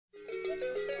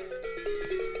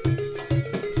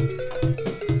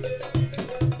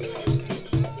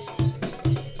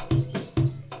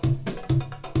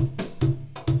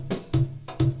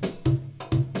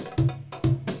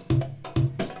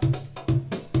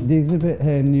The exhibit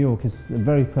here in New York is a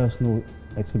very personal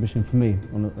exhibition for me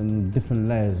on different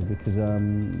layers because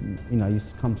you know, I used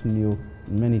to come to New York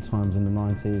many times in the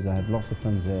 90s. I had lots of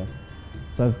friends there.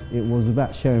 So it was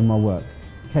about sharing my work.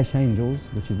 Kesh Angels,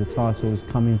 which is the title, is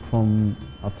coming from,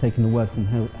 I've taken the word from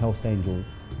Hells Angels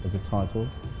as a title,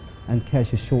 and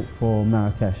Kesh is short for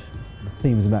Marrakesh. The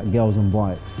theme is about girls on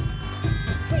bikes.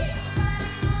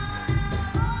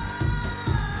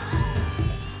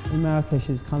 In Marrakesh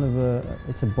is kind of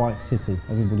it's a bike city.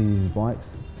 Everybody uses bikes.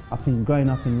 I think growing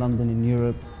up in London, in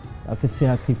Europe, I could see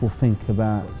how people think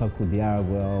about so-called the Arab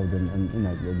world and you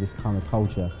know, this kind of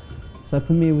culture. So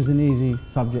for me, it was an easy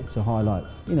subject to highlight.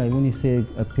 You know, when you see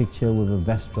a picture with a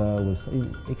Vespa,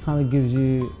 it kind of gives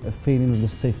you a feeling of the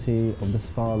city, of the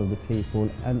style of the people,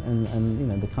 and you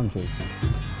know, the country.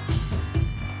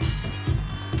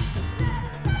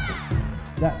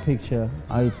 That picture,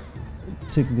 I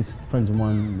took this friends of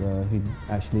mine who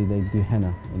actually they do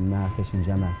henna in Marrakesh and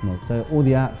Jamak. So all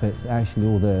the outfits are actually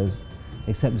all theirs,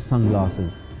 except the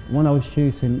sunglasses. When I was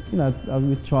shooting, you know, I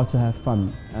would try to have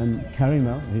fun. And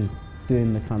Karima, who's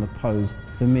doing the kind of pose,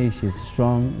 for me, she's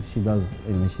strong. She does,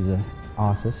 you know, she's an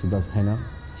artist. She does henna.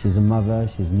 She's a mother.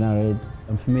 She's married.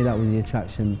 And for me, that was the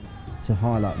attraction to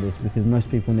highlight this, because most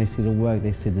people, when they see the work,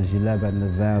 they see the jalab and the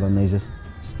veil, and they just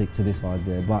stick to this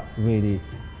idea. But really,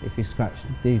 if you scratch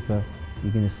deeper,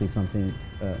 you're going to see something,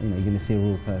 you know, you're going to see a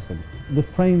real person. The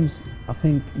frames, I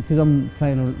think, because I'm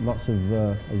playing on lots of,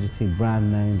 as you see,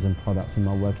 brand names and products in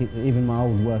my work. Even my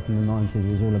old work in the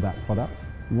 90s was all about products.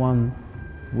 One,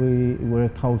 we're a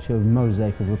culture of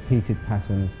mosaic, of repeated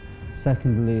patterns.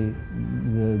 Secondly,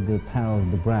 the power of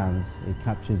the brands. It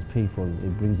captures people,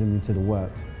 it brings them into the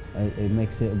work. It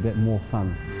makes it a bit more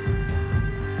fun.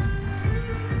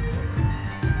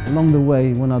 Along the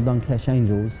way, when I've done Kesh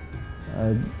Angels,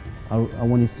 I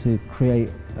wanted to create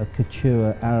a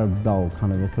couture Arab doll,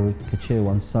 kind of a couture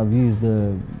one. So I've used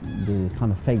the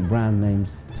kind of fake brand names,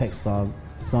 textile,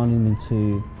 signing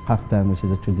into kaftan, which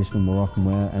is a traditional Moroccan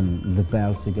wear, and the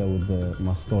veil to go with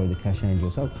my story, the Kesh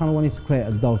Angels. So I kind of wanted to create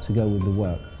a doll to go with the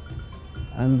work.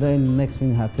 And then next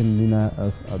thing happened, you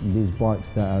know, these bikes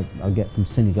that I get from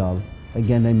Senegal.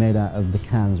 Again, they're made out of the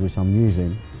cans which I'm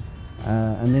using.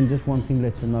 And then just one thing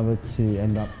led to another to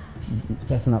end up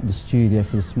setting up the studio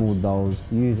for the small dolls,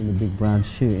 using the big brands,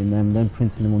 shooting them, then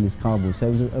printing them on this cardboard. So it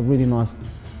was a really nice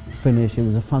finish. It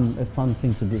was a fun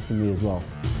thing to do for me as well.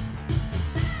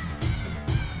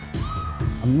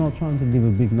 I'm not trying to give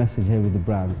a big message here with the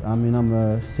brands. I mean, I'm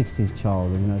a 60s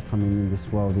child, you know, coming in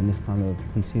this world, in this kind of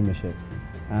consumership.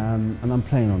 And I'm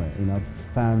playing on it, you know,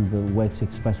 I've found the way to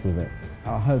express with it.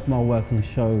 I hope my work can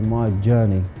show my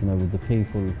journey, you know, with the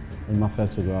people in my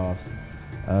photographs,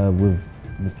 with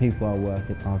the people I work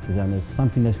at Artisan. There's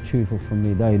something that's truthful from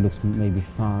me, though it looks maybe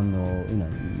fun or, you know,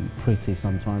 pretty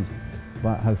sometimes.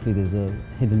 But hopefully there's a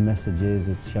hidden messages.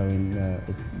 It's showing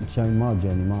my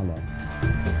journey, my life.